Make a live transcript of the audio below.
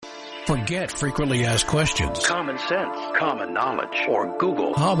Forget frequently asked questions, common sense, common knowledge, or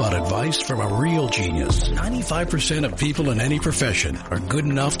Google. How about advice from a real genius? 95% of people in any profession are good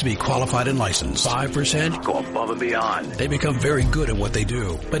enough to be qualified and licensed. 5% go above and beyond. They become very good at what they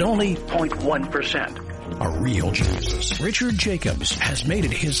do, but only 0.1% are real geniuses. Richard Jacobs has made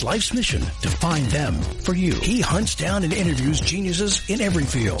it his life's mission to find them for you. He hunts down and interviews geniuses in every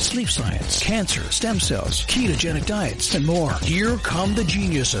field: sleep science, cancer, stem cells, ketogenic diets, and more. Here come the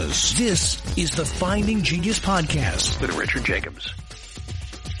geniuses. This is the Finding Genius Podcast with Richard Jacobs.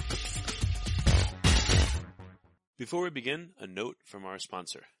 Before we begin, a note from our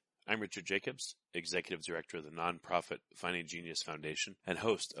sponsor. I'm Richard Jacobs, Executive Director of the nonprofit Finding Genius Foundation and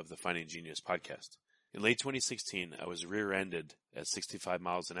host of the Finding Genius Podcast. In late 2016, I was rear-ended at 65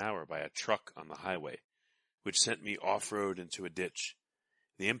 miles an hour by a truck on the highway, which sent me off-road into a ditch.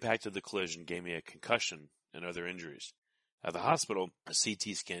 The impact of the collision gave me a concussion and other injuries. At the hospital, a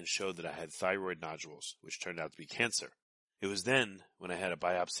CT scan showed that I had thyroid nodules, which turned out to be cancer. It was then, when I had a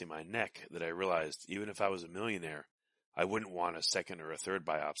biopsy of my neck, that I realized even if I was a millionaire, I wouldn't want a second or a third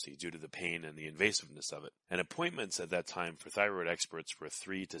biopsy due to the pain and the invasiveness of it. And appointments at that time for thyroid experts were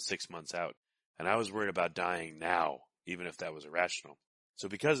 3 to 6 months out. And I was worried about dying now, even if that was irrational. So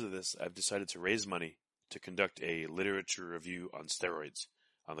because of this, I've decided to raise money to conduct a literature review on steroids,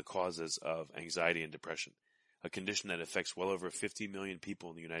 on the causes of anxiety and depression, a condition that affects well over 50 million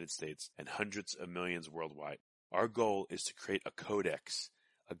people in the United States and hundreds of millions worldwide. Our goal is to create a codex,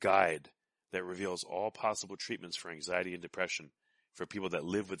 a guide that reveals all possible treatments for anxiety and depression for people that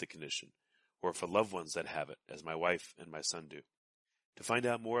live with the condition, or for loved ones that have it, as my wife and my son do. To find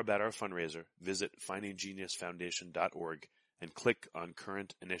out more about our fundraiser, visit findinggeniusfoundation.org and click on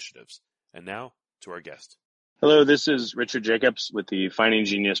current initiatives. And now to our guest. Hello, this is Richard Jacobs with the Finding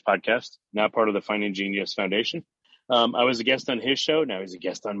Genius podcast, now part of the Finding Genius Foundation. I was a guest on his show. Now he's a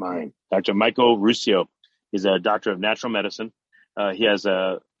guest on mine. Dr. Michael Ruscio is a doctor of natural medicine. He has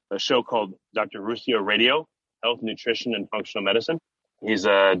a show called Dr. Ruscio Radio, Health, Nutrition, and Functional Medicine. He's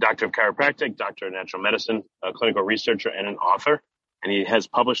a doctor of chiropractic, doctor of natural medicine, a clinical researcher, and an author. And he has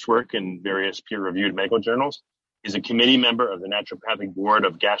published work in various peer-reviewed medical journals. He's a committee member of the Naturopathic Board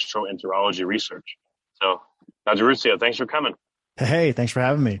of Gastroenterology Research. So, Dr. Ruscio, thanks for coming. Hey, thanks for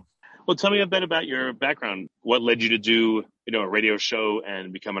having me. Well, tell me a bit about your background. What led you to do, a radio show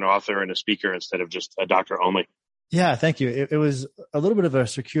and become an author and a speaker instead of just a doctor only? Yeah, thank you. It was a little bit of a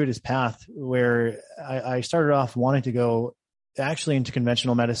circuitous path where I started off wanting to go actually into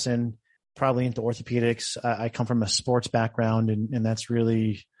conventional medicine, probably into orthopedics. I come from a sports background, and that's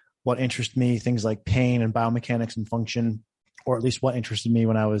really what interested me, things like pain and biomechanics and function, or at least what interested me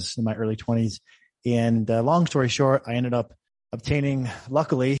when I was in my early 20s. And long story short, I ended up obtaining,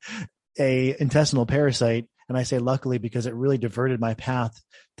 luckily, a intestinal parasite. And I say luckily because it really diverted my path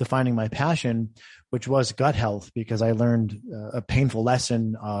to finding my passion, which was gut health, because I learned a painful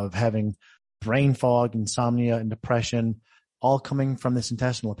lesson of having brain fog, insomnia, and depression, all coming from this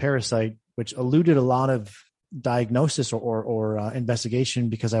intestinal parasite, which eluded a lot of diagnosis or investigation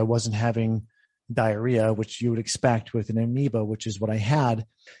because I wasn't having diarrhea, which you would expect with an amoeba, which is what I had.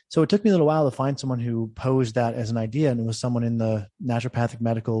 So it took me a little while to find someone who posed that as an idea, and it was someone in the naturopathic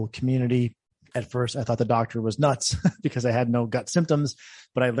medical community. At first, I thought the doctor was nuts because I had no gut symptoms,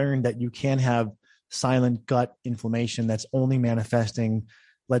 but I learned that you can have silent gut inflammation that's only manifesting,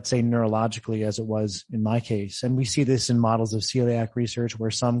 let's say, neurologically, as it was in my case. And we see this in models of celiac research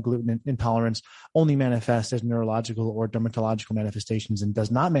where some gluten intolerance only manifests as neurological or dermatological manifestations and does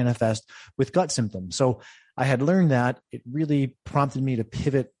not manifest with gut symptoms. So I had learned that. It really prompted me to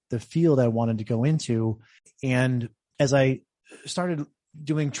pivot the field I wanted to go into. And as I started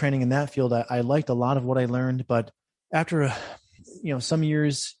doing training in that field, I liked a lot of what I learned. But after, some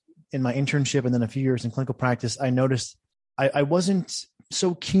years in my internship and then a few years in clinical practice, I noticed I wasn't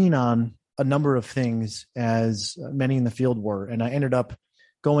so keen on a number of things as many in the field were. And I ended up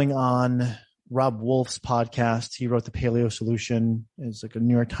going on Rob Wolf's podcast. He wrote The Paleo Solution. It's like a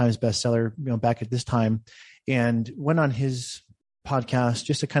New York Times bestseller, back at this time, and went on his podcast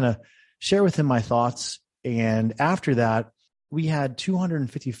just to kind of share with him my thoughts. And after that, we had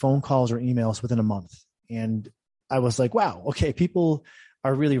 250 phone calls or emails within a month. And I was like, wow, okay, people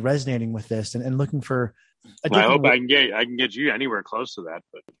are really resonating with this and looking for I hope I can get you anywhere close to that.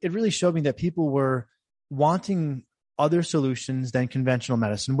 But it really showed me that people were wanting other solutions than conventional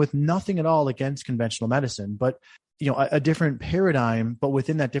medicine, with nothing at all against conventional medicine, but a different paradigm. But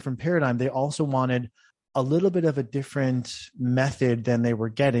within that different paradigm, they also wanted a little bit of a different method than they were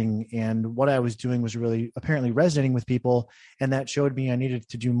getting. And what I was doing was really apparently resonating with people. And that showed me I needed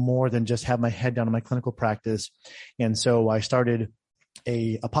to do more than just have my head down in my clinical practice. And so I started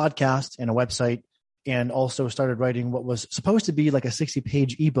a podcast and a website, and also started writing what was supposed to be like a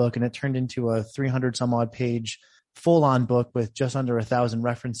 60-page ebook, and it turned into a 300 some odd page full-on book with just under 1,000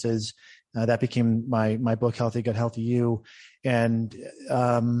 references. That became my book, Healthy Gut, Healthy You. And,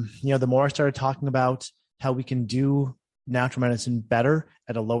 the more I started talking about how we can do natural medicine better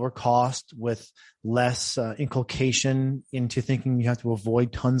at a lower cost with less inculcation into thinking you have to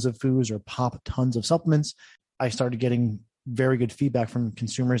avoid tons of foods or pop tons of supplements, I started getting very good feedback from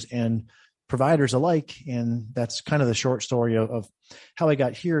consumers and providers alike. And that's kind of the short story of how I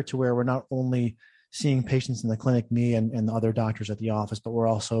got here to where we're not only seeing patients in the clinic, me and the other doctors at the office, but we're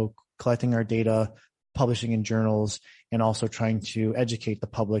also collecting our data, publishing in journals, and also trying to educate the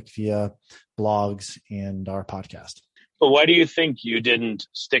public via blogs and our podcast. But why do you think you didn't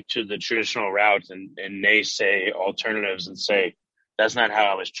stick to the traditional route and naysay alternatives and say, that's not how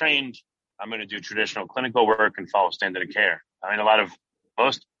I was trained. I'm going to do traditional clinical work and follow standard of care? I mean,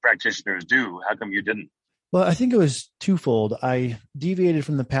 most practitioners do. How come you didn't? Well, I think it was twofold. I deviated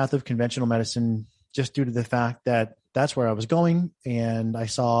from the path of conventional medicine just due to the fact that that's where I was going. And I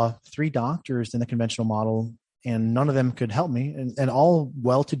saw 3 doctors in the conventional model, and none of them could help me, and all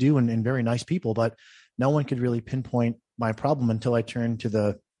well-to-do and very nice people, but no one could really pinpoint my problem until I turned to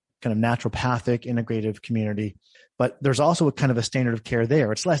the kind of naturopathic integrative community. But there's also a kind of a standard of care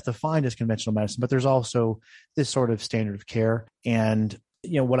there. It's less defined as conventional medicine, but there's also this sort of standard of care. And,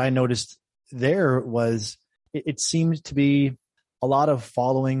 what I noticed there was it seemed to be a lot of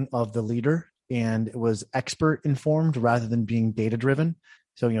following of the leader, and it was expert informed rather than being data driven.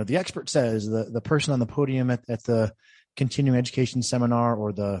 So, the expert says, the person on the podium at the continuing education seminar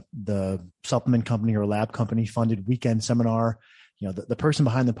or the supplement company or lab company funded weekend seminar, the person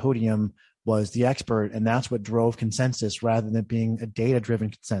behind the podium was the expert, and that's what drove consensus rather than being a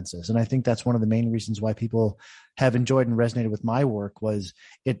data-driven consensus. And I think that's one of the main reasons why people have enjoyed and resonated with my work was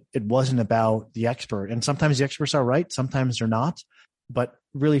it wasn't about the expert. And sometimes the experts are right, sometimes they're not, but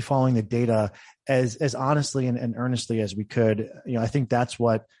really following the data as honestly and earnestly as we could. I think that's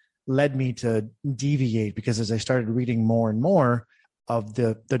what led me to deviate, because as I started reading more and more of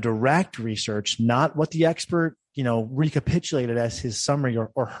the direct research, not what the expert recapitulated as his summary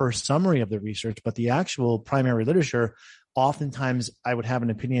or her summary of the research, but the actual primary literature, oftentimes I would have an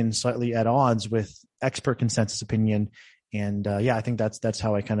opinion slightly at odds with expert consensus opinion. And I think that's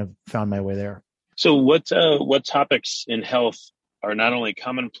how I kind of found my way there. So what topics in health are not only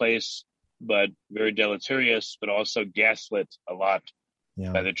commonplace, but very deleterious, but also gaslit a lot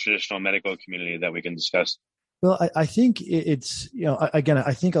by the traditional medical community that we can discuss? Well, I think it's, again,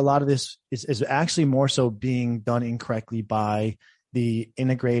 I think a lot of this is actually more so being done incorrectly by the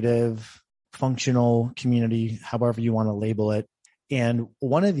integrative, functional community, however you want to label it. And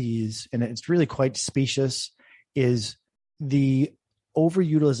one of these, and it's really quite specious, is the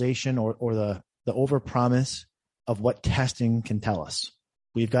overutilization or the overpromise of what testing can tell us.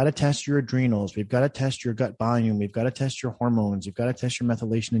 We've got to test your adrenals. We've got to test your gut biome. We've got to test your hormones. We've got to test your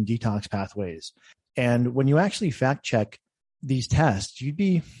methylation and detox pathways. And when you actually fact check these tests, you'd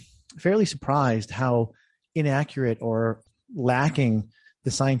be fairly surprised how inaccurate or lacking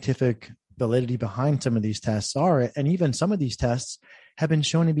the scientific validity behind some of these tests are. And even some of these tests have been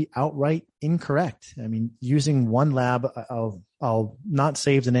shown to be outright incorrect. I mean, using one lab, I'll not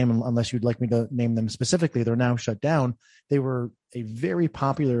save the name unless you'd like me to name them specifically. They're now shut down. They were a very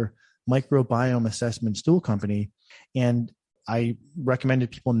popular microbiome assessment stool company, and I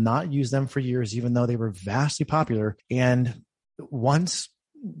recommended people not use them for years, even though they were vastly popular. And once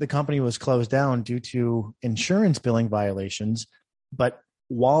the company was closed down due to insurance billing violations, but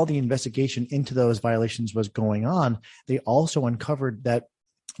while the investigation into those violations was going on, they also uncovered that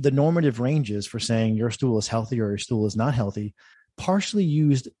the normative ranges for saying your stool is healthy or your stool is not healthy partially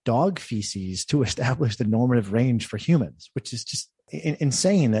used dog feces to establish the normative range for humans, which is just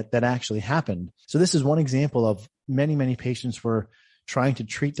insane that actually happened. So this is one example of many, many patients were trying to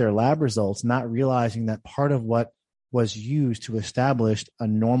treat their lab results, not realizing that part of what was used to establish a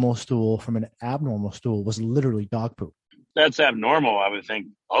normal stool from an abnormal stool was literally dog poop. That's abnormal, I would think,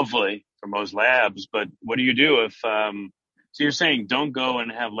 hopefully, for most labs. But what do you do if, so you're saying don't go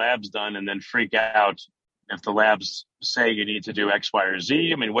and have labs done and then freak out if the labs say you need to do X, Y, or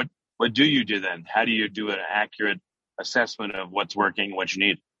Z? I mean, what do you do then? How do you do an accurate assessment of what's working, what you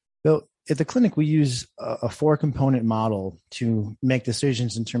need? So at the clinic, we use a 4-component model to make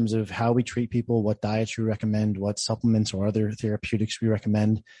decisions in terms of how we treat people, what diets we recommend, what supplements or other therapeutics we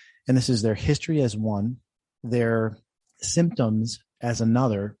recommend. And this is their history as one, their symptoms as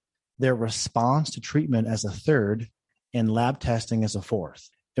another, their response to treatment as a third, and lab testing as a fourth.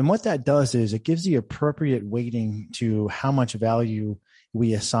 And what that does is it gives the appropriate weighting to how much value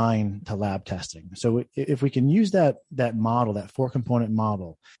we assign to lab testing. So if we can use that model, that 4-component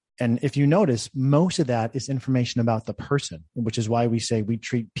model, and if you notice, most of that is information about the person, which is why we say we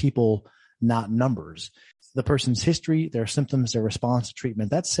treat people, not numbers. The person's history, their symptoms, their response to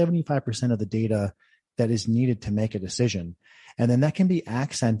treatment, that's 75% of the data that is needed to make a decision. And then that can be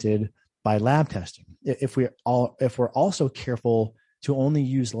accented by lab testing. If we're also careful to only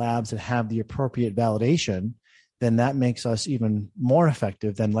use labs that have the appropriate validation, then that makes us even more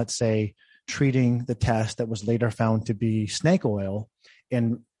effective than, let's say, treating the test that was later found to be snake oil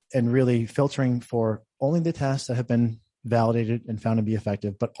and really filtering for only the tests that have been validated and found to be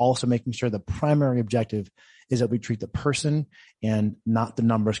effective, but also making sure the primary objective is that we treat the person and not the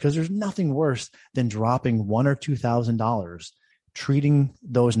numbers, because there's nothing worse than dropping $1,000 or $2,000, treating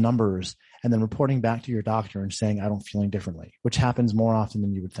those numbers, and then reporting back to your doctor and saying, I don't feel any differently, which happens more often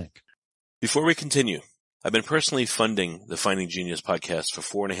than you would think. Before we continue, I've been personally funding the Finding Genius podcast for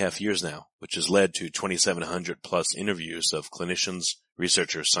 4.5 years now, which has led to 2,700 plus interviews of clinicians,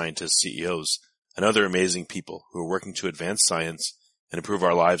 researchers, scientists, CEOs, and other amazing people who are working to advance science and improve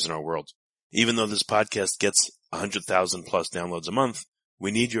our lives and our world. Even though this podcast gets 100,000 plus downloads a month,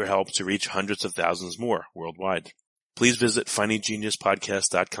 we need your help to reach hundreds of thousands more worldwide. Please visit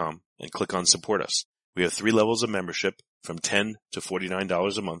findinggeniuspodcast.com and click on Support Us. We have 3 levels of membership from $10 to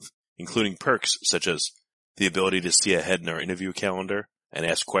 $49 a month, including perks such as the ability to see ahead in our interview calendar and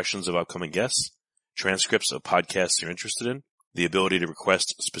ask questions of upcoming guests, transcripts of podcasts you're interested in, the ability to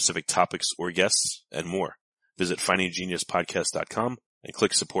request specific topics or guests, and more. Visit findinggeniuspodcast.com and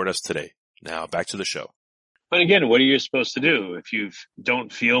click Support Us today. Now back to the show. But again, what are you supposed to do? If you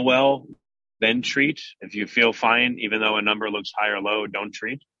don't feel well, then treat. If you feel fine, even though a number looks high or low, don't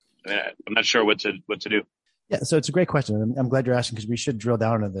treat. I'm not sure what to do. Yeah, so it's a great question. I'm glad you're asking, because we should drill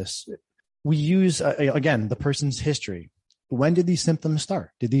down into this. We use, again, the person's history. When did these symptoms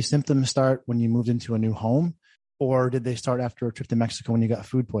start? Did these symptoms start when you moved into a new home? Or did they start after a trip to Mexico when you got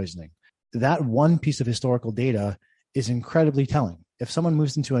food poisoning? That one piece of historical data is incredibly telling. If someone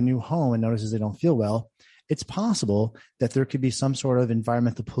moves into a new home and notices they don't feel well, it's possible that there could be some sort of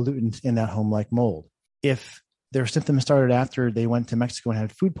environmental pollutant in that home, like mold. If their symptoms started after they went to Mexico and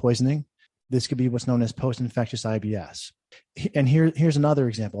had food poisoning, this could be what's known as post-infectious IBS. And here's another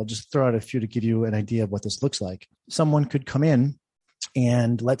example. I'll just throw out a few to give you an idea of what this looks like. Someone could come in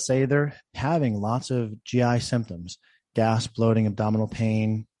and let's say they're having lots of GI symptoms, gas, bloating, abdominal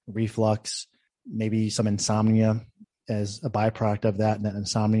pain, reflux, maybe some insomnia as a byproduct of that. And that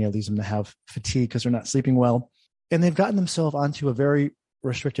insomnia leads them to have fatigue because they're not sleeping well. And they've gotten themselves onto a very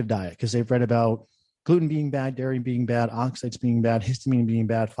restrictive diet because they've read about gluten being bad, dairy being bad, oxalates being bad, histamine being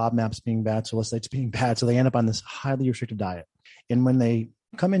bad, FODMAPs being bad, salicylates being bad. So they end up on this highly restrictive diet. And when they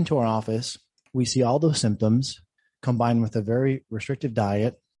come into our office, we see all those symptoms combined with a very restrictive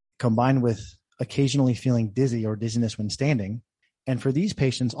diet, combined with occasionally feeling dizzy or dizziness when standing. And for these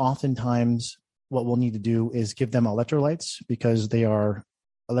patients, oftentimes what we'll need to do is give them electrolytes because they are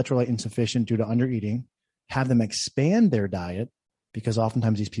electrolyte insufficient due to undereating, have them expand their diet because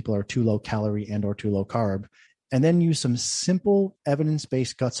oftentimes these people are too low calorie and or too low carb, and then use some simple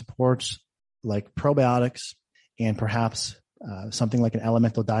evidence-based gut supports like probiotics and perhaps something like an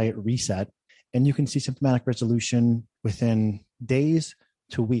elemental diet reset. And you can see symptomatic resolution within days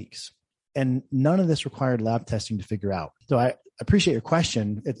to weeks. And none of this required lab testing to figure out. So I appreciate your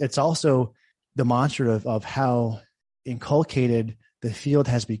question. It's also demonstrative of how inculcated the field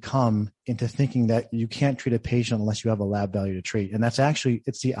has become into thinking that you can't treat a patient unless you have a lab value to treat. And that's actually,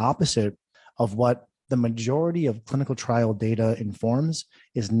 it's the opposite of what the majority of clinical trial data informs,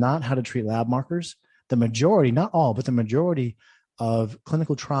 is not how to treat lab markers. The majority, not all, but the majority of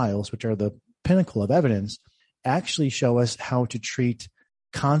clinical trials, which are the pinnacle of evidence, actually show us how to treat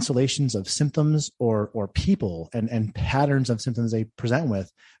constellations of symptoms or people and patterns of symptoms they present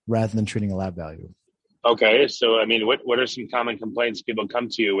with rather than treating a lab value. Okay. So, I mean, what are some common complaints people come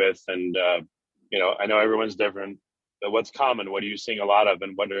to you with? And, I know everyone's different, but what's common? What are you seeing a lot of,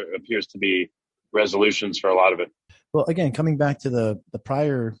 and what appears to be resolutions for a lot of it? Well, again, coming back to the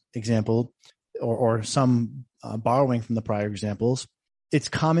prior example or some borrowing from the prior examples, it's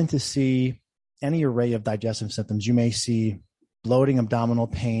common to see any array of digestive symptoms. You may see bloating, abdominal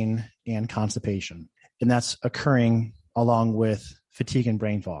pain, and constipation, and that's occurring along with fatigue and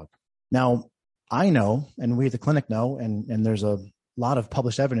brain fog. Now, I know, and we at the clinic know, and there's a lot of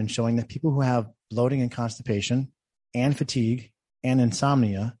published evidence showing that people who have bloating and constipation and fatigue and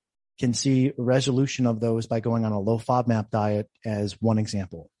insomnia can see resolution of those by going on a low FODMAP diet as one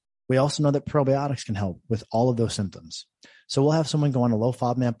example. We also know that probiotics can help with all of those symptoms. So we'll have someone go on a low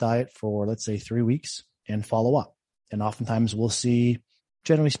FODMAP diet for, let's say, 3 weeks and follow up. And oftentimes we'll see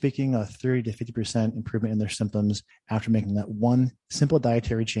generally speaking, a 30 to 50% improvement in their symptoms after making that one simple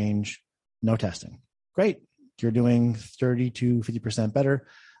dietary change, no testing. Great. You're doing 30 to 50% better.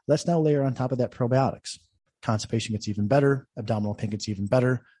 Let's now layer on top of that probiotics. Constipation gets even better. Abdominal pain gets even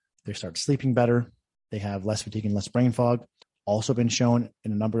better. They start sleeping better. They have less fatigue and less brain fog. Also been shown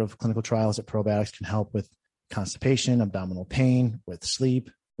in a number of clinical trials that probiotics can help with constipation, abdominal pain, with sleep,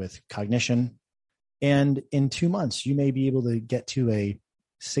 with cognition. And in 2 months, you may be able to get to a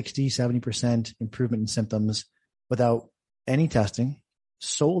 60, 70% improvement in symptoms without any testing,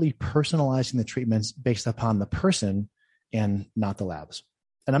 solely personalizing the treatments based upon the person and not the labs.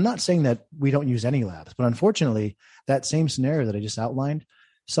 And I'm not saying that we don't use any labs, but unfortunately, that same scenario that I just outlined,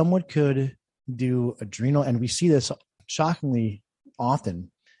 someone could do adrenal, and we see this shockingly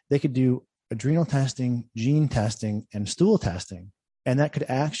often. They could do adrenal testing, gene testing, and stool testing, and that could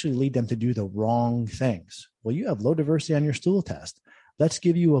actually lead them to do the wrong things. Well, you have low diversity on your stool test. Let's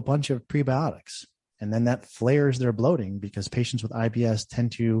give you a bunch of prebiotics. And then that flares their bloating because patients with IBS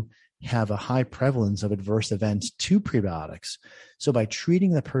tend to have a high prevalence of adverse events to prebiotics. So by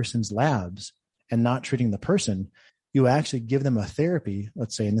treating the person's labs and not treating the person, you actually give them a therapy,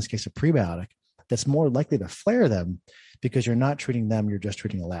 let's say in this case, a prebiotic, that's more likely to flare them because you're not treating them, you're just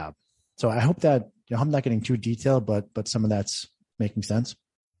treating a lab. So I hope that, I'm not getting too detailed, but some of that's making sense.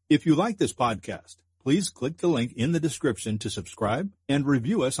 If you like this podcast, please click the link in the description to subscribe and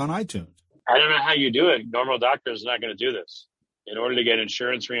review us on iTunes. I don't know how you do it. Normal doctors are not going to do this. In order to get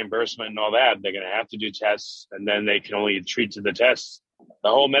insurance reimbursement and all that, they're going to have to do tests, and then they can only treat to the tests. The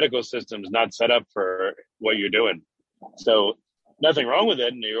whole medical system is not set up for what you're doing. So nothing wrong with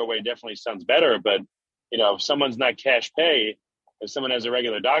it, and your way definitely sounds better. But, if someone's not cash pay, if someone has a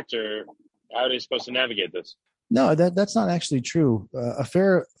regular doctor, how are they supposed to navigate this? No, that's not actually true. A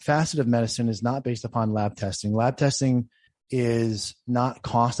fair facet of medicine is not based upon lab testing. Lab testing is not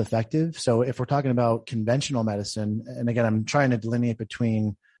cost effective. So if we're talking about conventional medicine, and again, I'm trying to delineate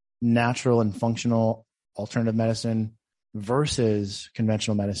between natural and functional alternative medicine versus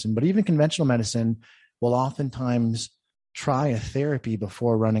conventional medicine, but even conventional medicine will oftentimes try a therapy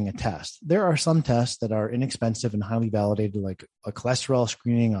before running a test. There are some tests that are inexpensive and highly validated, like a cholesterol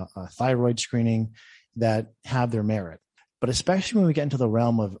screening, a thyroid screening, that have their merit. But especially when we get into the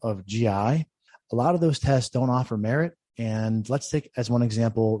realm of GI, a lot of those tests don't offer merit. And let's take as one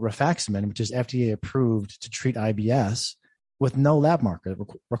example, rifaximin, which is FDA approved to treat IBS with no lab marker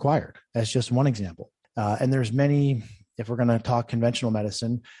required. That's just one example. And there's many, if we're going to talk conventional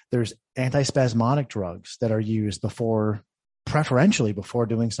medicine, there's antispasmodic drugs that are used preferentially before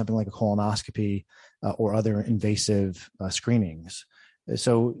doing something like a colonoscopy or other invasive screenings.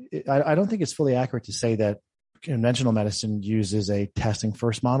 So I don't think it's fully accurate to say that conventional medicine uses a testing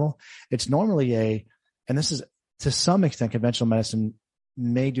first model. It's normally and this is to some extent, conventional medicine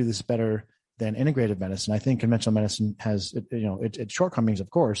may do this better than integrative medicine. I think conventional medicine has, its shortcomings, of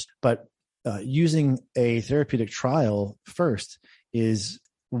course, but using a therapeutic trial first is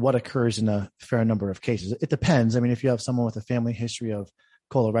what occurs in a fair number of cases. It depends. I mean, if you have someone with a family history of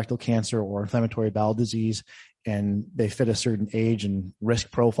colorectal cancer or inflammatory bowel disease, and they fit a certain age and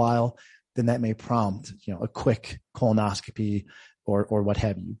risk profile, then that may prompt, a quick colonoscopy or what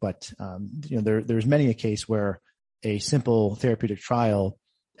have you. But, there's many a case where a simple therapeutic trial,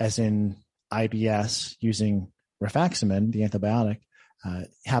 as in IBS using rifaximin, the antibiotic,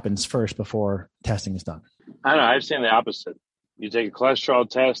 happens first before testing is done. I don't know. I've seen the opposite. You take a cholesterol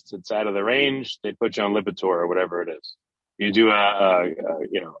test, it's out of the range, they put you on Lipitor or whatever it is. You do a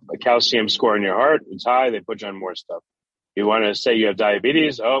calcium score in your heart, it's high, they put you on more stuff. You want to say you have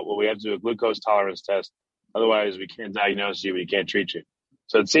diabetes? Oh, well, we have to do a glucose tolerance test. Otherwise, we can't diagnose you, we can't treat you.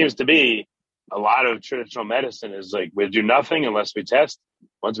 So it seems to be a lot of traditional medicine is like, we do nothing unless we test.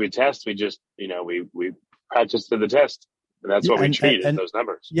 Once we test, we just, we practice to the test. And that's what we treat is those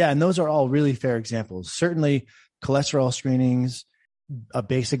numbers. Yeah, and those are all really fair examples. Certainly cholesterol screenings, a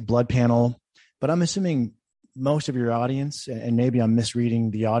basic blood panel, but I'm assuming most of your audience, and maybe I'm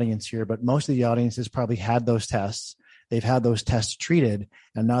misreading the audience here, but most of the audience has probably had those tests. They've had those tests treated,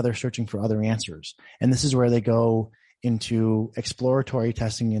 and now they're searching for other answers. And this is where they go into exploratory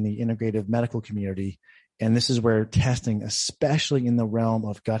testing in the integrative medical community. And this is where testing, especially in the realm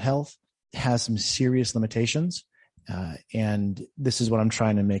of gut health, has some serious limitations. And this is what I'm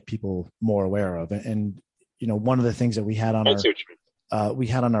trying to make people more aware of. And, one of the things that we had on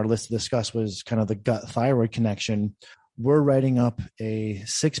our list to discuss was kind of the gut thyroid connection. We're writing up a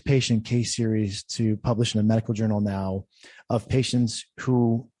 6-patient case series to publish in a medical journal now of patients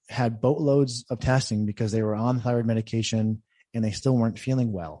who had boatloads of testing because they were on thyroid medication and they still weren't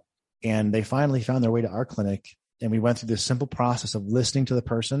feeling well. And they finally found their way to our clinic And we went through this simple process of listening to the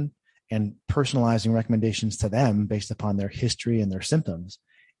person and personalizing recommendations to them based upon their history and their symptoms.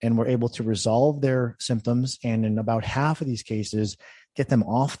 And we're able to resolve their symptoms. And in about half of these cases, get them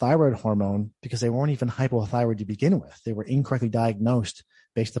off thyroid hormone because they weren't even hypothyroid to begin with. They were incorrectly diagnosed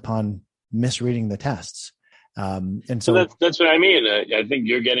based upon misreading the tests. And so that's what I mean. I think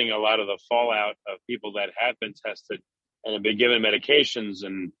you're getting a lot of the fallout of people that have been tested and have been given medications,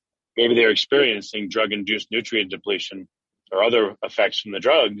 and maybe they're experiencing drug-induced nutrient depletion or other effects from the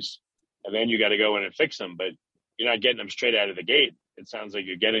drugs. And then you got to go in and fix them, but you're not getting them straight out of the gate. It sounds like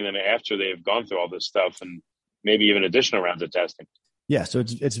you're getting them after they've gone through all this stuff and maybe even additional rounds of testing. Yeah. So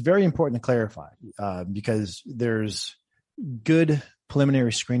it's very important to clarify because there's good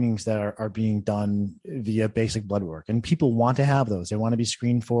preliminary screenings that are being done via basic blood work, and people want to have those. They want to be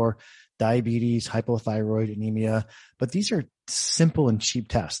screened for diabetes, hypothyroid, anemia, but these are simple and cheap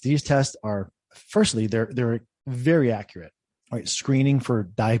tests. These tests are, firstly, they're very accurate. Right, screening for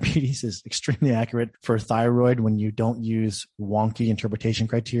diabetes is extremely accurate. For thyroid, when you don't use wonky interpretation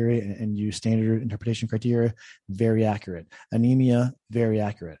criteria and use standard interpretation criteria, very accurate. Anemia, very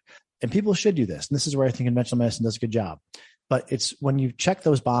accurate. And people should do this. And this is where I think conventional medicine does a good job. But it's when you check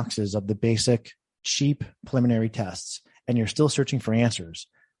those boxes of the basic, cheap preliminary tests and you're still searching for answers,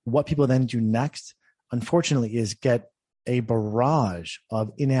 what people then do next, unfortunately, is get a barrage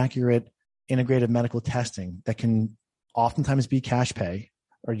of inaccurate integrative medical testing that can oftentimes be cash pay,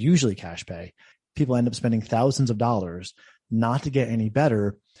 or usually cash pay. People end up spending thousands of dollars not to get any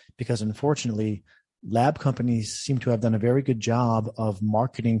better because, unfortunately, lab companies seem to have done a very good job of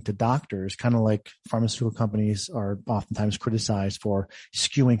marketing to doctors, kind of like pharmaceutical companies are oftentimes criticized for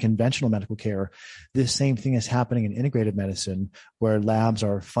skewing conventional medical care. This same thing is happening in integrative medicine, where labs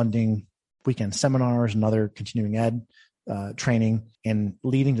are funding weekend seminars and other continuing ed training, and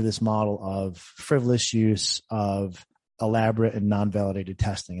leading to this model of frivolous use of elaborate and non-validated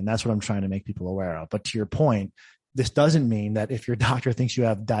testing. And that's what I'm trying to make people aware of. But to your point, this doesn't mean that if your doctor thinks you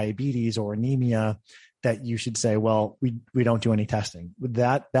have diabetes or anemia, that you should say, well, we don't do any testing.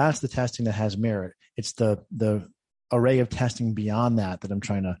 That's the testing that has merit. It's the array of testing beyond that I'm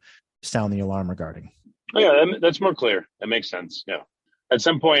trying to sound the alarm regarding. Oh, yeah, that's more clear. That makes sense. Yeah. At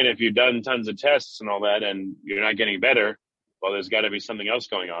some point, if you've done tons of tests and all that and you're not getting better, well, there's got to be something else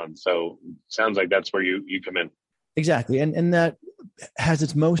going on. So it sounds like that's where you come in. Exactly. And that has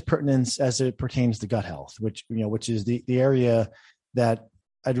its most pertinence as it pertains to gut health, which is the area that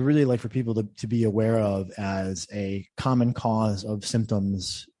I'd really like for people to be aware of as a common cause of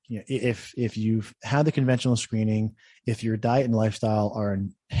symptoms. If you've had the conventional screening, if your diet and lifestyle are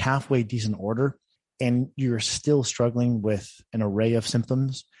in halfway decent order and you're still struggling with an array of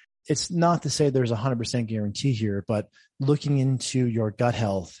symptoms, it's not to say there's 100% guarantee here, but looking into your gut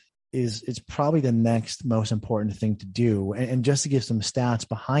health is probably the next most important thing to do. And just to give some stats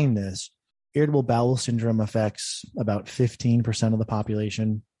behind this, irritable bowel syndrome affects about 15% of the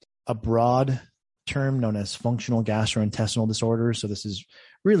population. A broad term known as functional gastrointestinal disorders. So this is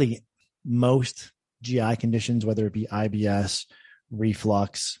really most GI conditions, whether it be IBS,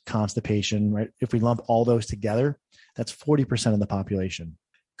 reflux, constipation, right? If we lump all those together, that's 40% of the population.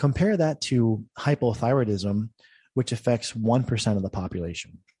 Compare that to hypothyroidism, which affects 1% of the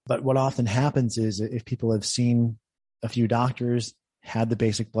population. But what often happens is if people have seen a few doctors, had the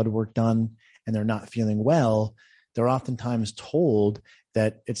basic blood work done, and they're not feeling well, they're oftentimes told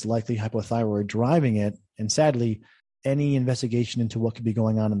that it's likely hypothyroid driving it. And sadly, any investigation into what could be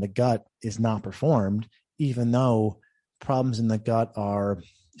going on in the gut is not performed, even though problems in the gut are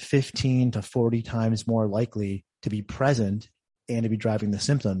 15 to 40 times more likely to be present and to be driving the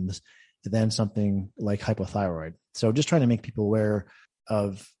symptoms than something like hypothyroid. So just trying to make people aware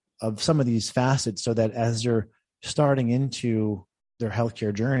of some of these facets so that as they're starting into their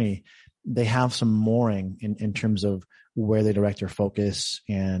healthcare journey, they have some mooring in terms of where they direct their focus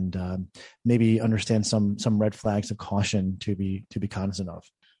and maybe understand some red flags of caution to be cognizant of.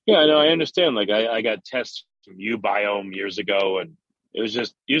 Yeah, no, I understand. Like I got tests from uBiome years ago and it was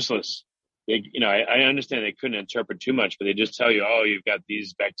just useless. I understand they couldn't interpret too much, but they just tell you, oh, you've got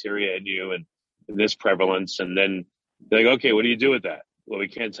these bacteria in you and this prevalence. And then they're like, okay, what do you do with that? Well, we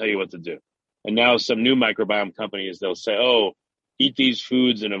can't tell you what to do. And now some new microbiome companies, they'll say, oh, eat these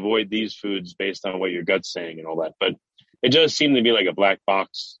foods and avoid these foods based on what your gut's saying and all that. But it does seem to be like a black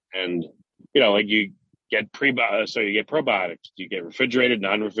box. And, like you get probiotics, you get refrigerated,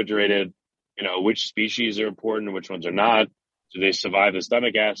 non-refrigerated, which species are important and which ones are not. Do they survive the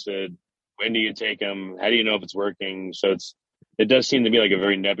stomach acid? When do you take them? How do you know if it's working? So it does seem to be like a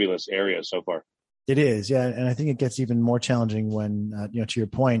very nebulous area so far. It is. Yeah. And I think it gets even more challenging when, to your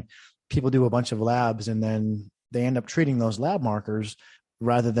point, people do a bunch of labs and then they end up treating those lab markers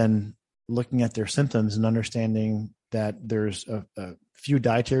rather than looking at their symptoms and understanding that there's a few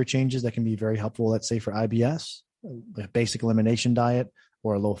dietary changes that can be very helpful, let's say for IBS, a basic elimination diet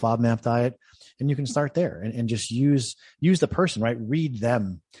or a low FODMAP diet. And you can start there and just use the person, right? Read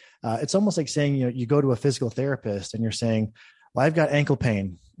them. It's almost like saying, you go to a physical therapist and you're saying, well, I've got ankle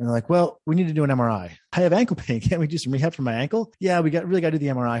pain. And they're like, well, we need to do an MRI. I have ankle pain. Can't we do some rehab for my ankle? Yeah, we really got to do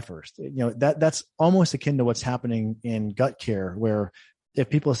the MRI first. That's almost akin to what's happening in gut care, where if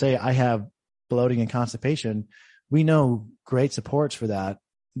people say I have bloating and constipation, we know great supports for that.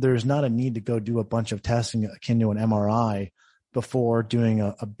 There's not a need to go do a bunch of testing akin to an MRI before doing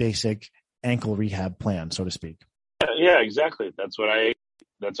a basic ankle rehab plan, so to speak. Yeah, exactly. That's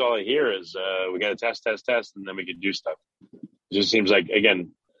all I hear is we got to test, and then we can do stuff. It just seems like,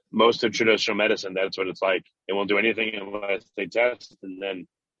 again, most of traditional medicine, that's what it's like. They won't do anything unless they test, and then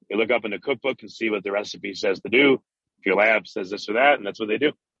you look up in the cookbook and see what the recipe says to do. If your lab says this or that, and that's what they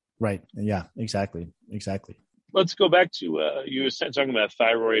do. Right. Yeah, exactly. Let's go back to, you were talking about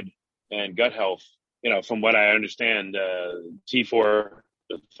thyroid and gut health. From what I understand, T4,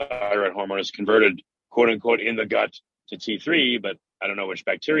 the thyroid hormone, is converted, quote unquote, in the gut to T3, but I don't know which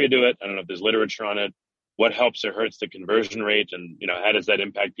bacteria do it. I don't know if there's literature on it. What helps or hurts the conversion rate? And, how does that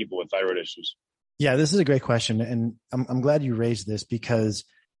impact people with thyroid issues? Yeah, this is a great question. And I'm glad you raised this, because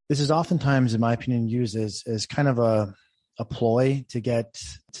this is oftentimes, in my opinion, used as kind of a ploy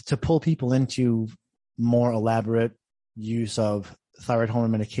to pull people into more elaborate use of thyroid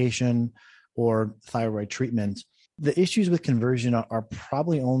hormone medication or thyroid treatment. The issues with conversion are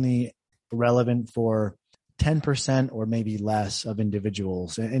probably only relevant for 10% or maybe less of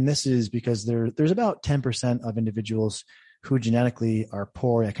individuals. And this is because there's about 10% of individuals who genetically are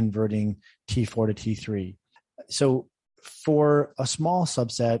poor at converting T4 to T3. So for a small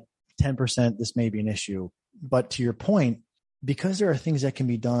subset, 10%, this may be an issue. But to your point, because there are things that can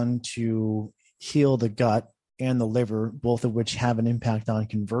be done to heal the gut and the liver, both of which have an impact on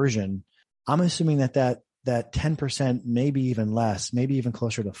conversion, I'm assuming that 10%, maybe even less, maybe even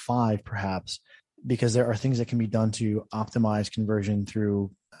closer to 5 perhaps, because there are things that can be done to optimize conversion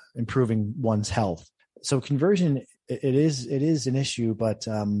through improving one's health. So conversion, it is an issue, but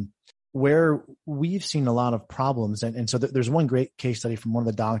where we've seen a lot of problems, and so there's one great case study from one of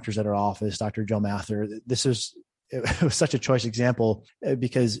the doctors at our office, Dr. Joe Mather. It was such a choice example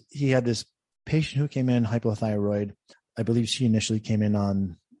because he had this patient who came in hypothyroid. I believe she initially came in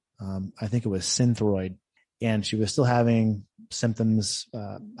on, I think it was Synthroid, and she was still having symptoms.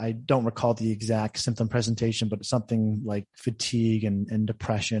 I don't recall the exact symptom presentation, but something like fatigue and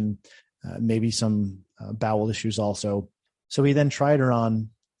depression, maybe some bowel issues also. So we then tried her on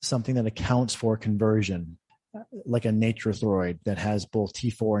something that accounts for conversion, like a Natrethroid that has both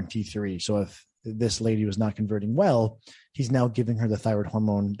T4 and T3. So if this lady was not converting well, he's now giving her the thyroid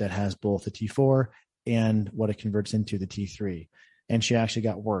hormone that has both the T4 and what it converts into, the T3. And she actually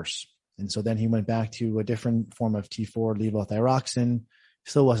got worse. And so then he went back to a different form of T4, levothyroxine,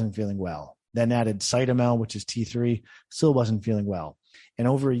 still wasn't feeling well. Then added Cytomel, which is T3, still wasn't feeling well. And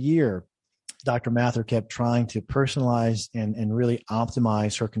over a year, Dr. Mather kept trying to personalize and really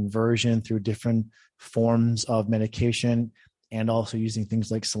optimize her conversion through different forms of medication, and also using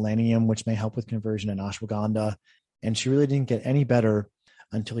things like selenium, which may help with conversion, and ashwagandha. And she really didn't get any better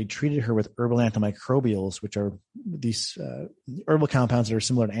until he treated her with herbal antimicrobials, which are these herbal compounds that are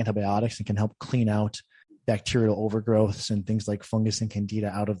similar to antibiotics and can help clean out bacterial overgrowths and things like fungus and candida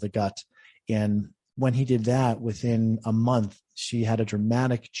out of the gut. And when he did that, within a month, she had a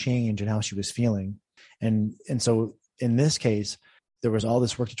dramatic change in how she was feeling. And so in this case, there was all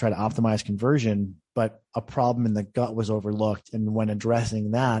this work to try to optimize conversion, but a problem in the gut was overlooked. And when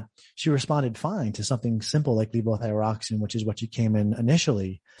addressing that, she responded fine to something simple like levothyroxine, which is what she came in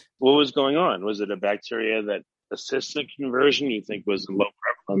initially. What was going on? Was it a bacteria that assisted conversion you think was in low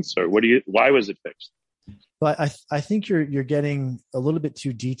prevalence, or why was it fixed? But I think you're getting a little bit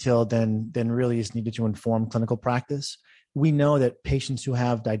too detailed than really is needed to inform clinical practice. We know that patients who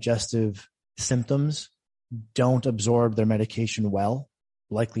have digestive symptoms don't absorb their medication well,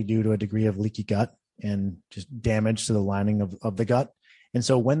 likely due to a degree of leaky gut and just damage to the lining of the gut. And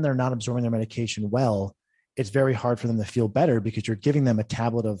so when they're not absorbing their medication well, it's very hard for them to feel better because you're giving them a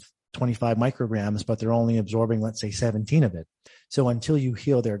tablet of 25 micrograms, but they're only absorbing, let's say, 17 of it. So until you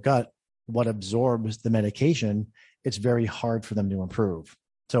heal their gut, what absorbs the medication, it's very hard for them to improve.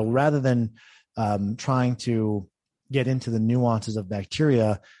 So rather than trying to get into the nuances of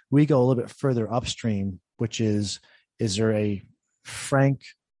bacteria, we go a little bit further upstream, which is there a frank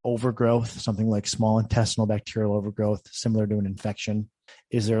overgrowth, something like small intestinal bacterial overgrowth, similar to an infection?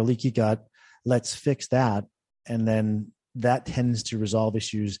 Is there a leaky gut? Let's fix that. And then that tends to resolve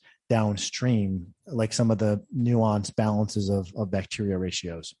issues downstream, like some of the nuanced balances of bacteria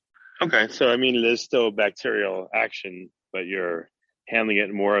ratios. Okay. So, I mean, there's still bacterial action, but you're handling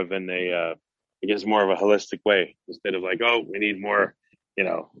it more of more of a holistic way instead of like, oh, we need more,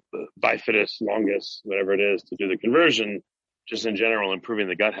 bifidus longus, whatever it is to do the conversion. Just in general, improving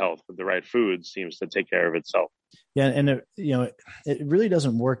the gut health with the right food seems to take care of itself. Yeah. And it really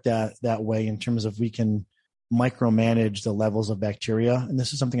doesn't work that way in terms of we can micromanage the levels of bacteria. And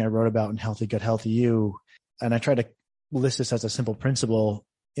this is something I wrote about in Healthy Gut, Healthy You. And I try to list this as a simple principle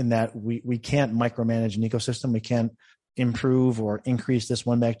in that we can't micromanage an ecosystem. We can't improve or increase this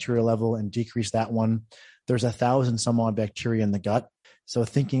one bacteria level and decrease that one. There's 1,000 some odd bacteria in the gut. So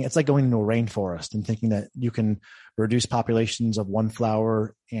thinking it's like going into a rainforest and thinking that you can reduce populations of one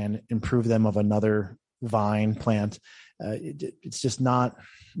flower and improve them of another vine plant. It's just not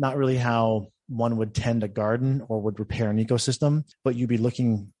really how one would tend a garden or would repair an ecosystem, but you'd be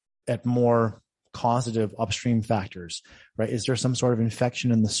looking at more causative upstream factors, right? Is there some sort of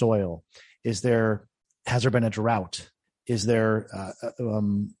infection in the soil? Has there been a drought? Is there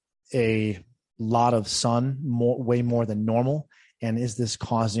a lot of sun, way more than normal? And is this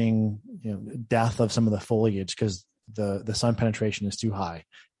causing death of some of the foliage because the sun penetration is too high?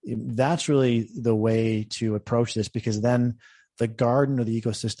 That's really the way to approach this, because then the garden or the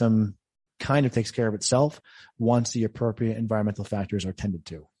ecosystem kind of takes care of itself once the appropriate environmental factors are tended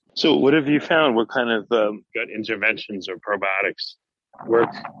to. So what have you found? What kind of gut interventions or probiotics work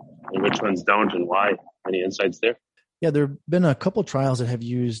and which ones don't and why? Any insights there? Yeah, there have been a couple trials that have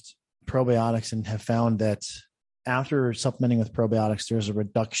used probiotics and have found that after supplementing with probiotics, there's a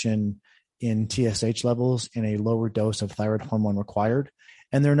reduction in TSH levels and a lower dose of thyroid hormone required.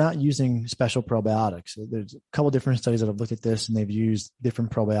 And they're not using special probiotics. There's a couple different studies that have looked at this, and they've used different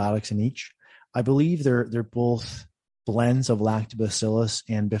probiotics in each. I believe they're both blends of lactobacillus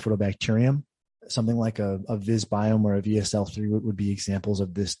and bifidobacterium. Something like a Visbiome or a VSL3 would be examples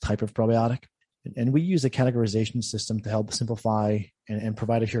of this type of probiotic. And we use a categorization system to help simplify and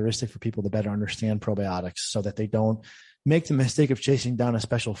provide a heuristic for people to better understand probiotics so that they don't make the mistake of chasing down a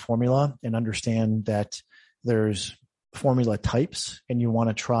special formula, and understand that there's formula types and you want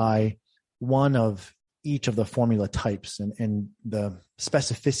to try one of each of the formula types, and the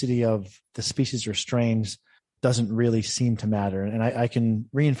specificity of the species or strains doesn't really seem to matter. And I can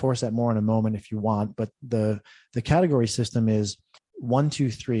reinforce that more in a moment if you want, but the category system is 1, 2,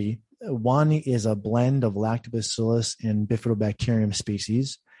 3. 1 is a blend of lactobacillus and bifidobacterium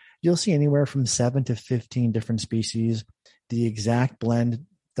species. You'll see anywhere from 7 to 15 different species. The exact blend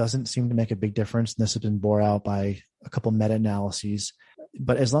doesn't seem to make a big difference. This has been bore out by a couple meta-analyses.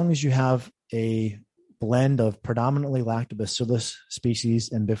 But as long as you have a blend of predominantly lactobacillus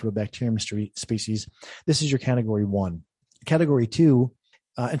species and bifidobacterium species, this is your category 1. Category 2,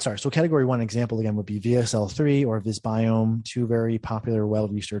 so category 1 example again would be VSL3 or Visbiome, 2 very popular,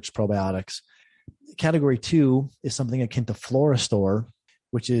 well-researched probiotics. Category 2 is something akin to Florastor,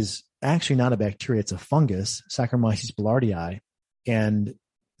 which is actually not a bacteria, it's a fungus, Saccharomyces boulardii, and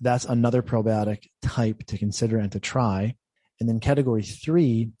that's another probiotic type to consider and to try. And then category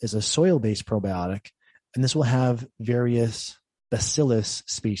 3 is a soil-based probiotic, and this will have various bacillus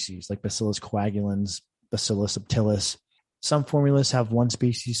species like Bacillus coagulans, Bacillus subtilis. Some formulas have 1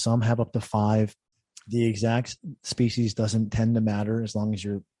 species, some have up to 5. The exact species doesn't tend to matter as long as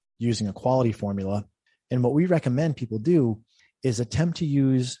you're using a quality formula. And what we recommend people do is attempt to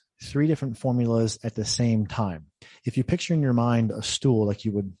use 3 different formulas at the same time. If you picture in your mind a stool like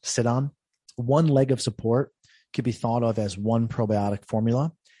you would sit on, one leg of support could be thought of as 1 probiotic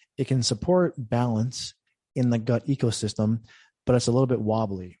formula. It can support balance in the gut ecosystem, but it's a little bit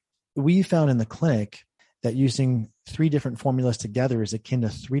wobbly. We found in the clinic that using 3 different formulas together is akin to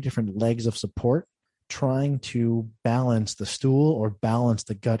 3 different legs of support, trying to balance the stool or balance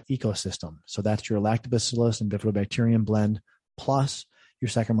the gut ecosystem. So that's your lactobacillus and bifidobacterium blend, plus your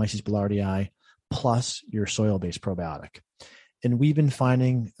Saccharomyces boulardii, plus your soil-based probiotic. And we've been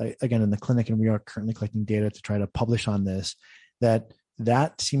finding, again, in the clinic, and we are currently collecting data to try to publish on this,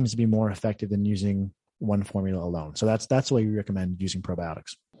 that seems to be more effective than using 1 formula alone. So that's the way we recommend using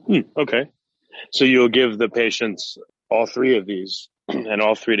probiotics. Okay. So you'll give the patients all 3 of these, and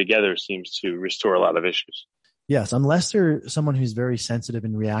all 3 together seems to restore a lot of issues. Yes, unless they're someone who's very sensitive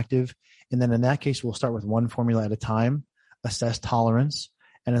and reactive. And then in that case, we'll start with 1 formula at a time, assess tolerance.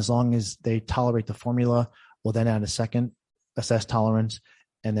 And as long as they tolerate the formula, we'll then add a second, assess tolerance,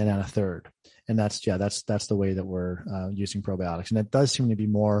 and then add a third. And that's the way that we're using probiotics. And it does seem to be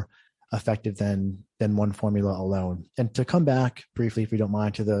more effective than one formula alone. And to come back briefly, if you don't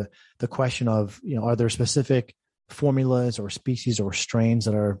mind, to the question of, are there specific formulas or species or strains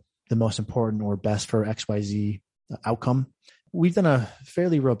that are the most important or best for XYZ outcome? We've done a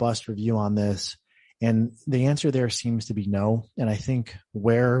fairly robust review on this, and the answer there seems to be no. And I think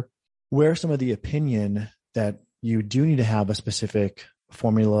where some of the opinion that you do need to have a specific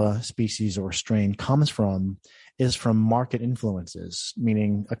formula, species, or strain comes from is from market influences,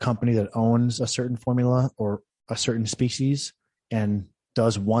 meaning a company that owns a certain formula or a certain species and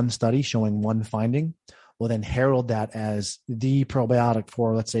does one study showing one finding will then herald that as the probiotic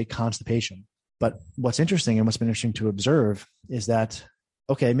for, let's say, constipation. But what's interesting and what's been interesting to observe is that,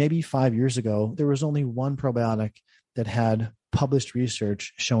 okay, maybe 5 years ago, there was only one probiotic that had published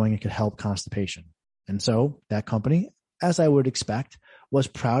research showing it could help constipation. And so that company, as I would expect, was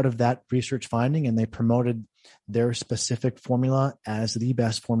proud of that research finding, and they promoted their specific formula as the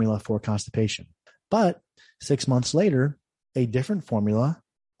best formula for constipation. But 6 months later, a different formula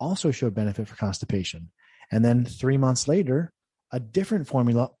also showed benefit for constipation. And then 3 months later, a different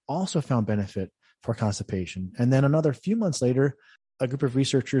formula also found benefit for constipation. And then another few months later, a group of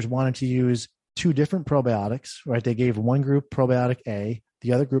researchers wanted to use two different probiotics, right? They gave one group probiotic A,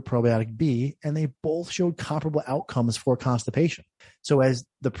 the other group probiotic B, and they both showed comparable outcomes for constipation. So as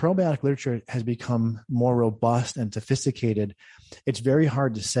the probiotic literature has become more robust and sophisticated, it's very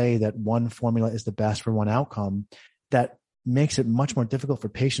hard to say that one formula is the best for one outcome. That makes it much more difficult for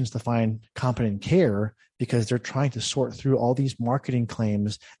patients to find competent care because they're trying to sort through all these marketing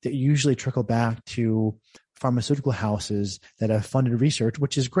claims that usually trickle back to pharmaceutical houses that have funded research,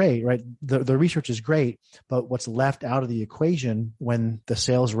 which is great, right? The research is great, but what's left out of the equation when the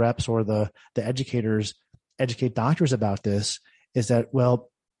sales reps or the educators educate doctors about this is that, well,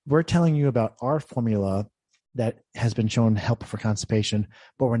 we're telling you about our formula that has been shown helpful for constipation,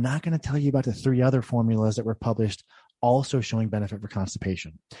 but we're not going to tell you about the 3 other formulas that were published also showing benefit for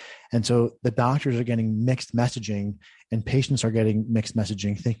constipation. And so the doctors are getting mixed messaging and patients are getting mixed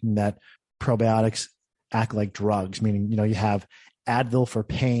messaging, thinking that probiotics act like drugs, meaning, you have Advil for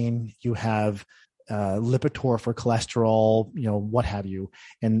pain, you have Lipitor for cholesterol, what have you.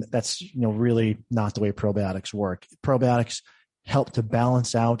 And that's, really not the way probiotics work. Probiotics help to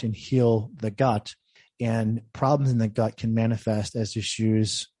balance out and heal the gut, and problems in the gut can manifest as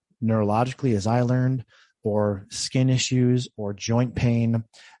issues neurologically, as I learned, or skin issues or joint pain.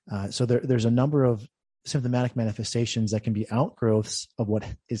 So there's a number of symptomatic manifestations that can be outgrowths of what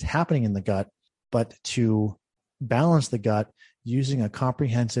is happening in the gut. But to balance the gut, using a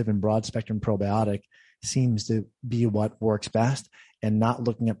comprehensive and broad spectrum probiotic seems to be what works best, and not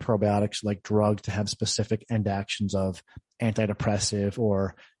looking at probiotics like drugs to have specific end actions of antidepressive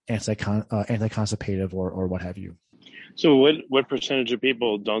or anti-constipative or what have you. So what percentage of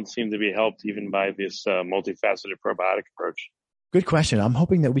people don't seem to be helped even by this multifaceted probiotic approach? Good question. I'm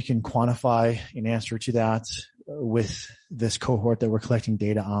hoping that we can quantify an answer to that with this cohort that we're collecting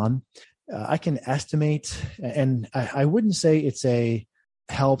data on. I can estimate, and I wouldn't say it's a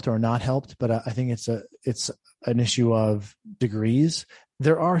helped or not helped, but I think it's an issue of degrees.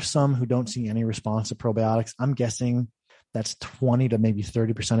 There are some who don't see any response to probiotics. I'm guessing that's 20 to maybe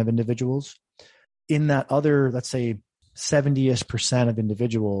 30% of individuals. In that other, let's say 70% of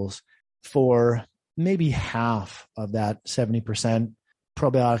individuals, for maybe half of that 70%,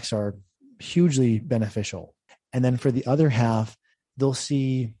 probiotics are hugely beneficial. And then for the other half, they'll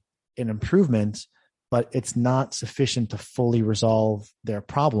see an improvement, but it's not sufficient to fully resolve their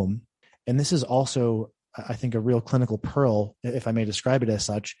problem. And this is also, I think, a real clinical pearl, if I may describe it as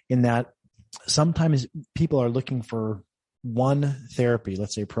such, in that sometimes people are looking for one therapy,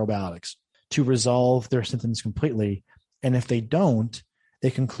 let's say probiotics, to resolve their symptoms completely. And if they don't,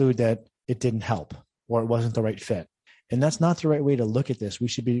 they conclude that it didn't help or it wasn't the right fit. And that's not the right way to look at this. We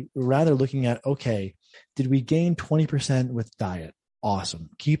should be rather looking at, okay, did we gain 20% with diet? Awesome.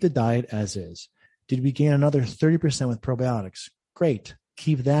 Keep the diet as is. Did we gain another 30% with probiotics? Great.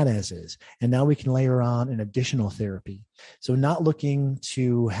 Keep that as is. And now we can layer on an additional therapy. So not looking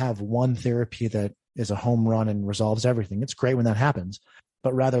to have one therapy that is a home run and resolves everything. It's great when that happens,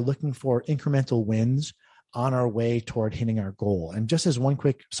 but rather looking for incremental wins on our way toward hitting our goal. And just as one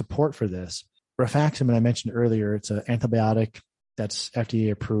quick support for this, rifaximin, I mentioned earlier, it's an antibiotic that's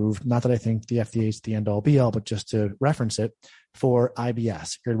FDA approved. Not that I think the FDA is the end all be all, but just to reference it, for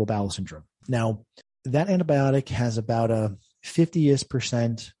IBS, irritable bowel syndrome. Now, that antibiotic has about a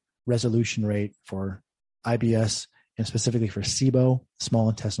 50% resolution rate for IBS and specifically for SIBO, small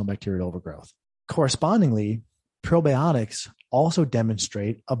intestinal bacterial overgrowth. Correspondingly, probiotics also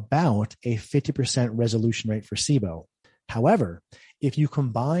demonstrate about a 50% resolution rate for SIBO. However, if you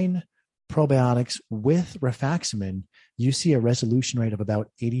combine probiotics with rifaximin, you see a resolution rate of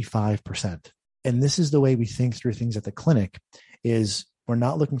about 85%. And this is the way we think through things at the clinic is we're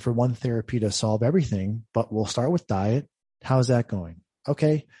not looking for one therapy to solve everything, but we'll start with diet. How's that going?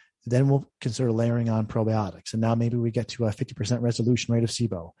 Okay. Then we'll consider layering on probiotics. And now maybe we get to a 50% resolution rate of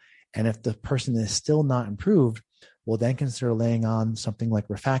SIBO. And if the person is still not improved, we'll then consider laying on something like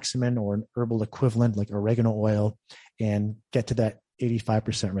rifaximin or an herbal equivalent like oregano oil and get to that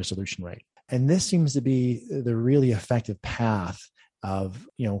 85% resolution rate. And this seems to be the really effective path of,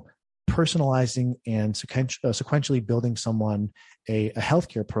 personalizing and sequentially building someone a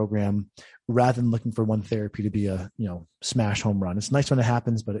healthcare program rather than looking for one therapy to be a, smash home run. It's nice when it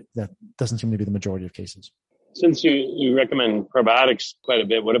happens, but that doesn't seem to be the majority of cases. Since you recommend probiotics quite a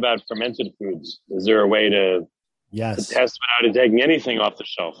bit, what about fermented foods? Is there a way to test without taking anything off the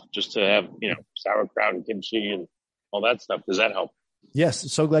shelf, just to have, sauerkraut and kimchi and all that stuff? Does that help?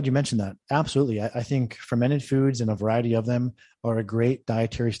 Yes. So glad you mentioned that. Absolutely. I think fermented foods and a variety of them are a great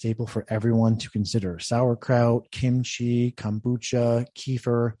dietary staple for everyone to consider. Sauerkraut, kimchi, kombucha,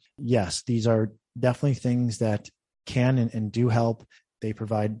 kefir. Yes, these are definitely things that can and do help. They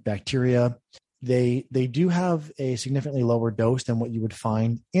provide bacteria. They do have a significantly lower dose than what you would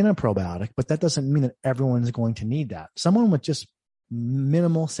find in a probiotic, but that doesn't mean that everyone's going to need that. Someone with just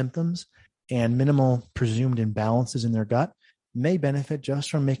minimal symptoms and minimal presumed imbalances in their gut may benefit just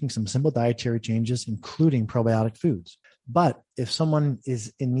from making some simple dietary changes, including probiotic foods. But if someone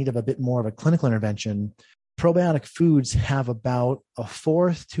is in need of a bit more of a clinical intervention, probiotic foods have about a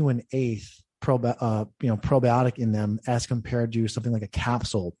 4th to an 8th probiotic in them as compared to something like a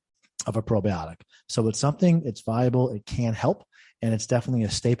capsule of a probiotic. So it's something, it's viable, it can help, and it's definitely a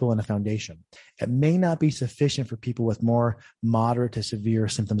staple and a foundation. It may not be sufficient for people with more moderate to severe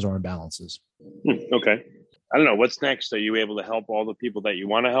symptoms or imbalances. Okay. I don't know. What's next? Are you able to help all the people that you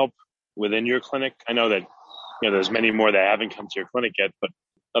want to help within your clinic? I know that there's many more that haven't come to your clinic yet, but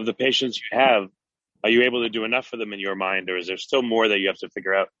of the patients you have, are you able to do enough for them in your mind, or is there still more that you have to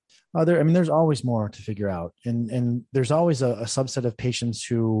figure out? There's always more to figure out. And there's always a subset of patients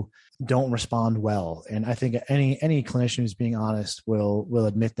who don't respond well. And I think any clinician who's being honest will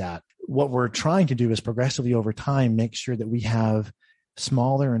admit that. What we're trying to do is progressively over time, make sure that we have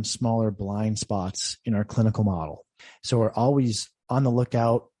smaller and smaller blind spots in our clinical model. So we're always on the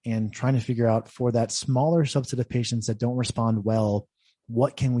lookout and trying to figure out for that smaller subset of patients that don't respond well,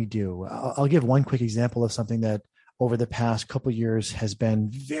 what can we do? I'll give one quick example of something that over the past couple of years has been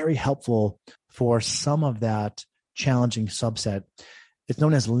very helpful for some of that challenging subset. It's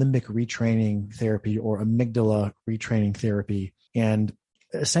known as limbic retraining therapy or amygdala retraining therapy. And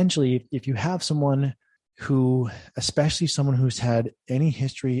essentially, if you have someone who, especially someone who's had any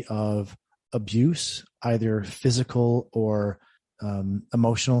history of abuse, either physical or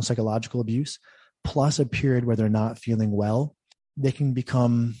emotional, psychological abuse, plus a period where they're not feeling well, they can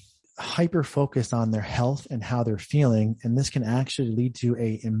become hyper-focused on their health and how they're feeling. And this can actually lead to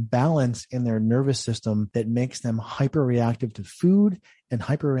an imbalance in their nervous system that makes them hyper-reactive to food and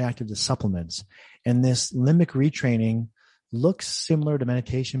hyper-reactive to supplements. And this limbic retraining looks similar to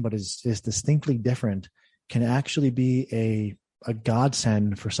meditation, but is distinctly different, can actually be a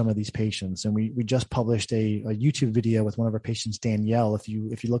godsend for some of these patients. And we just published a YouTube video with one of our patients, Danielle. If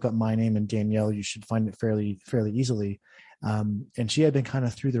you look up my name and Danielle, you should find it fairly easily. And she had been kind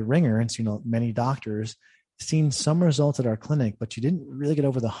of through the ringer and seen many doctors, seen some results at our clinic, but she didn't really get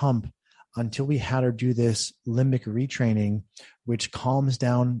over the hump until we had her do this limbic retraining, which calms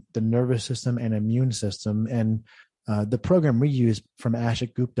down the nervous system and immune system. And the program we use from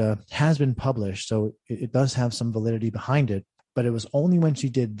Ashik Gupta has been published, so it does have some validity behind it. But it was only when she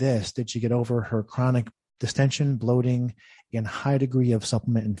did this did she get over her chronic distension, bloating, and high degree of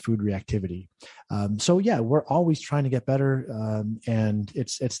supplement and food reactivity. So yeah, we're always trying to get better. And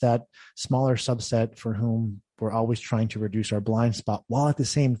it's that smaller subset for whom we're always trying to reduce our blind spot, while at the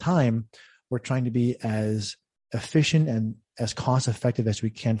same time, we're trying to be as efficient and as cost effective as we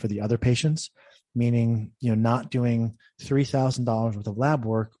can for the other patients. Meaning, not doing $3,000 worth of lab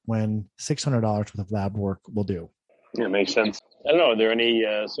work when $600 worth of lab work will do. Yeah, makes sense. I don't know. Are there any,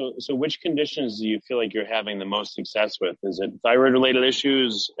 so which conditions do you feel like you're having the most success with? Is it thyroid-related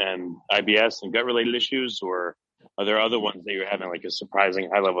issues and IBS and gut-related issues, or are there other ones that you're having like a surprising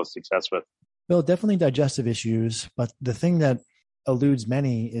high level of success with? Well, definitely digestive issues. But the thing that eludes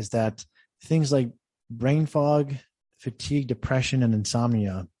many is that things like brain fog, fatigue, depression, and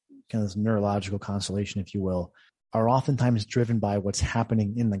insomnia, kind of this neurological constellation, if you will, are oftentimes driven by what's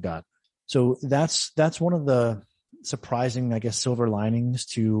happening in the gut. So that's one of the surprising, silver linings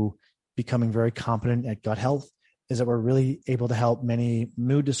to becoming very competent at gut health, is that we're really able to help many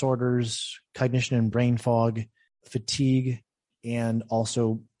mood disorders, cognition and brain fog, fatigue, and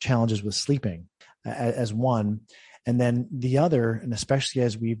also challenges with sleeping as one. And then the other, and especially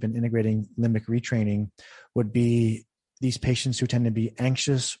as we've been integrating limbic retraining, would be these patients who tend to be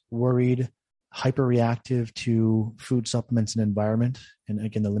anxious, worried, hyperreactive to food, supplements, and environment. And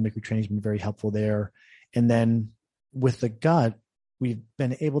again, the limbic retraining has been very helpful there. And then with the gut, we've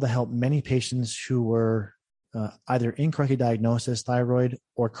been able to help many patients who were either incorrectly diagnosed as thyroid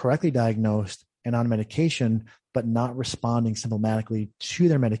or correctly diagnosed and on medication, but not responding symptomatically to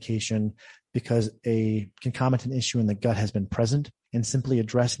their medication because a concomitant issue in the gut has been present, and simply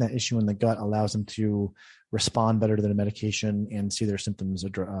addressing that issue in the gut allows them to respond better to their medication and see their symptoms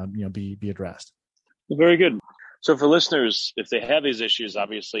be addressed. Very good. So for listeners, if they have these issues,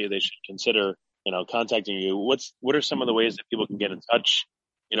 obviously they should consider, contacting you. What are some of the ways that people can get in touch?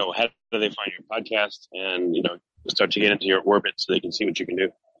 How do they find your podcast and, start to get into your orbit so they can see what you can do?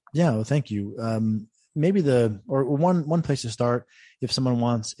 Yeah, well, thank you. Maybe one place to start, if someone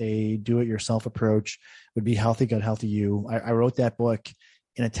wants a do-it-yourself approach, would be Healthy Gut, Healthy You. I wrote that book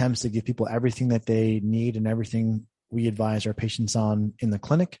in attempts to give people everything that they need and everything we advise our patients on in the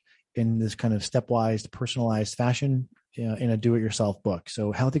clinic in this kind of stepwise, personalized fashion in a do-it-yourself book.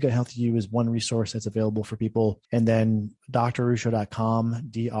 So Healthy Gut, Healthy You is one resource that's available for people. And then drruscio.com,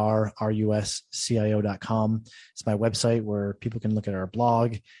 drruscio.com. It's my website where people can look at our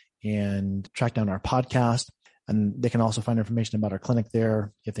blog and track down our podcast. And they can also find information about our clinic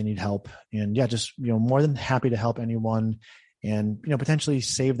there if they need help. And yeah, just, more than happy to help anyone and, potentially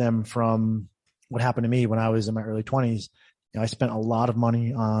save them from what happened to me when I was in my early 20s. I spent a lot of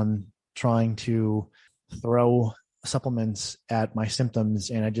money on trying to throw supplements at my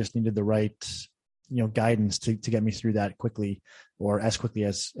symptoms, and I just needed the right, guidance to get me through that quickly, or as quickly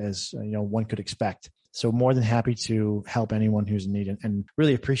as one could expect. So more than happy to help anyone who's in need, and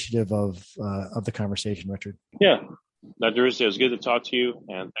really appreciative of the conversation, Richard. Yeah. Dr. Ruscio, it was good to talk to you,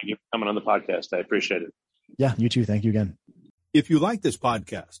 and thank you for coming on the podcast. I appreciate it. Yeah, you too. Thank you again. If you like this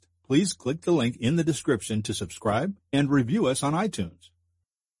podcast, please click the link in the description to subscribe and review us on iTunes.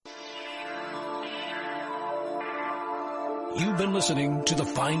 You've been listening to the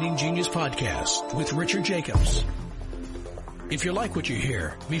Finding Genius podcast with Richard Jacobs. If you like what you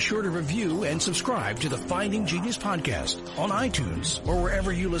hear, be sure to review and subscribe to the Finding Genius podcast on iTunes or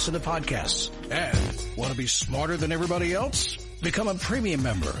wherever you listen to podcasts. And want to be smarter than everybody else? Become a premium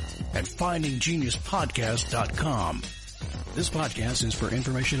member at findinggeniuspodcast.com. This podcast is for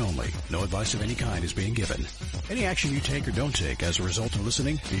information only. No advice of any kind is being given. Any action you take or don't take as a result of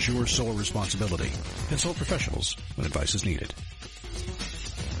listening is your sole responsibility. Consult professionals when advice is needed.